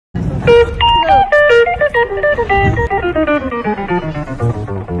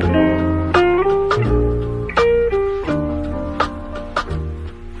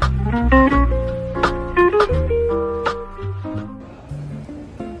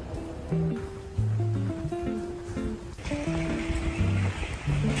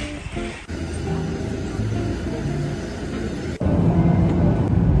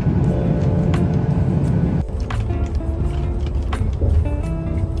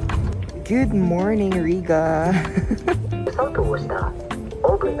Good morning, Riga.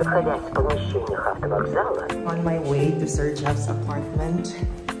 On my way to Sir Jeff's apartment.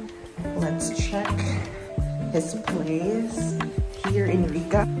 Let's check his place here in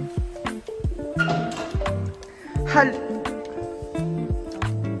Riga.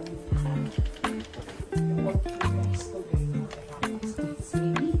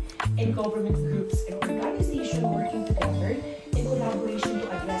 And government groups and organizations working together in collaboration to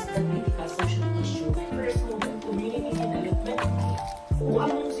address the critical social issue. First, community development. Kung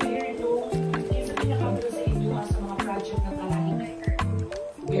anong sir, no, isa pinakabalo sa inyo sa mga project ng kalahing.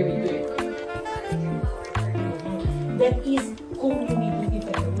 Very good. That is community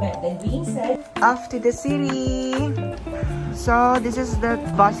development. That being said, Off to the city. So this is the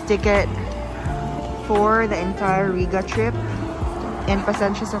bus ticket for the entire Riga trip. And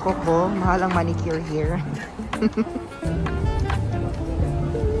pasensya sa kuko, mahal ang manicure here.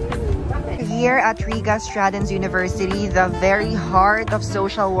 Here at Riga Stradens University, the very heart of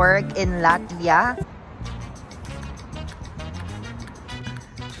social work in Latvia.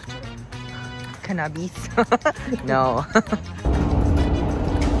 Cannabis? No.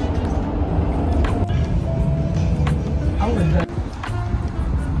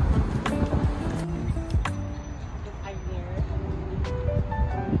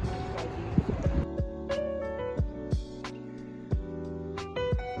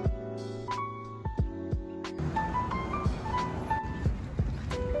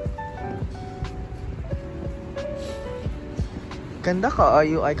 Ganda ka,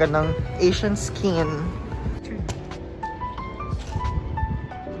 ayo ay ka ng Asian skin.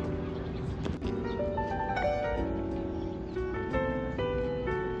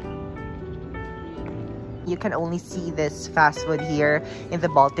 You can only see this fast food here in the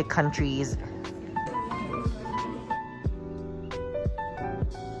Baltic countries.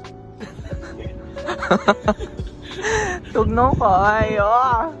 Tugnaw ka,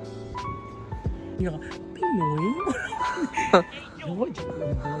 ayo. Pinoy?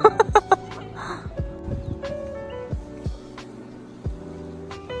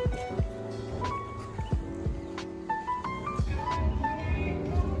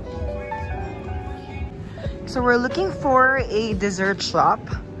 So we're looking for a dessert shop.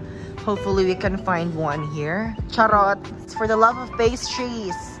 Hopefully we can find one here. Charot! It's for the love of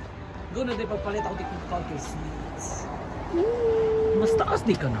pastries. Go na din pagpalit ako ng counter sweets. Mas taas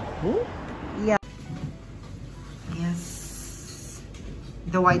di ka na po? Yeah. Yes.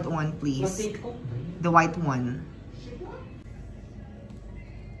 The white one, please. The white one.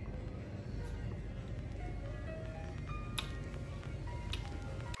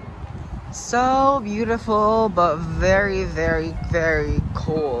 So beautiful, but very, very, very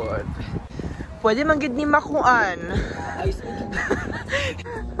cold. Pwede man gid ni makuan.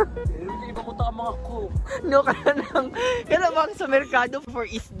 No, kana bang sa merkado for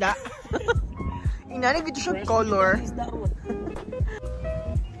isda. Inani gid siya color.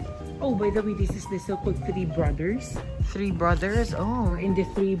 Oh, by the way, this is the so-called Three Brothers. Three Brothers? Oh. In the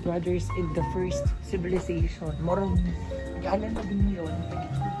Three Brothers in the first civilization. Morong, gaalan na din yun.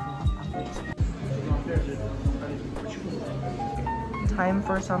 Time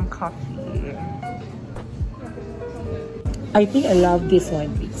for some coffee. I think I love this one,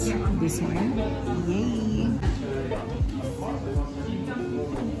 please. This one. Yay!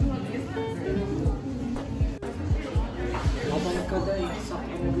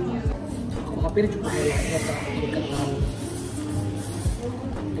 With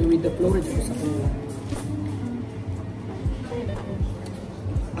the floor dito sa kulo.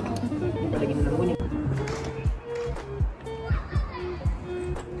 Palagyan na lang muna.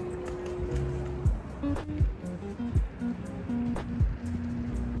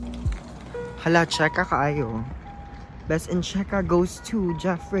 Hala, cheka kaayo. Best in cheka goes to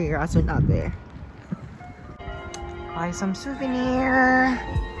Jeffrey Rasonabe. Buy some souvenir.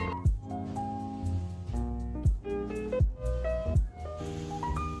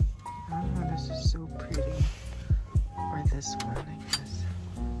 Oh, this is so pretty. Or this one, I guess.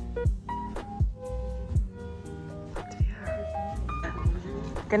 Yeah.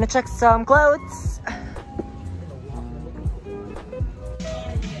 Gonna check some clothes.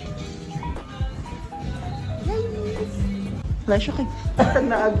 Wala siya kay patag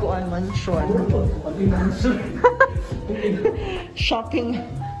na aguan mansion. Shopping.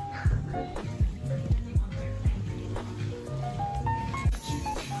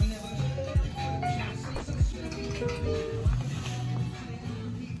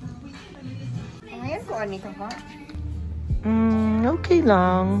 Ayan ko ani ka pa. Okay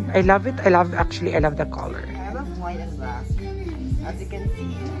lang. I love it. I love the color. I love white and black. As you can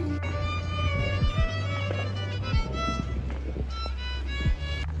see.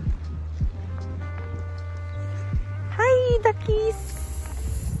 Hi, duckies!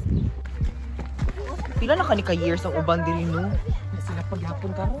 Pila na ka years ang uban diri no? Sila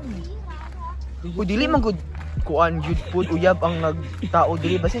paghapon karon. O dili man gud kuan jud pud uyab ang nagtao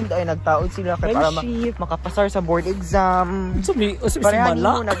diri basin ay nagtaod sila kay para makapasar sa board exam. So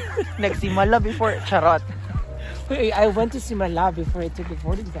Simala? Nagsimala before charot. I went to Simala before I took the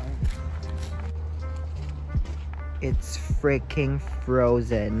board exam. It's freaking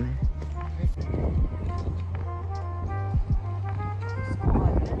frozen.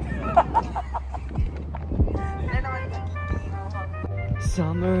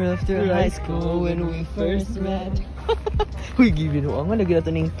 Summer after high school when we first met. Uy, give you know. Ang lagi na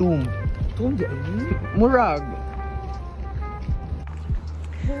ito ng tomb. Tomb di ani? Murag.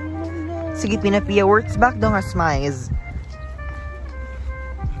 Sige, pinapia works back daw nga smiles.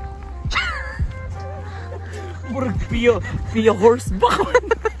 Murag pia horseback.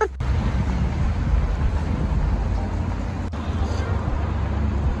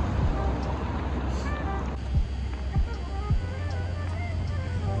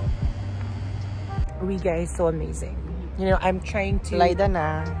 RIGA is so amazing. You know, I'm trying to... Laida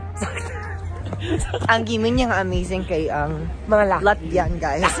na. Ang gimin niya nga amazing kay ang mga laki. Latvian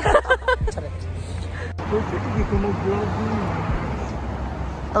guys.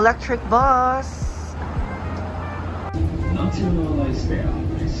 Electric bus. Nationale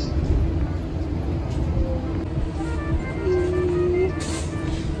Sperrpreis.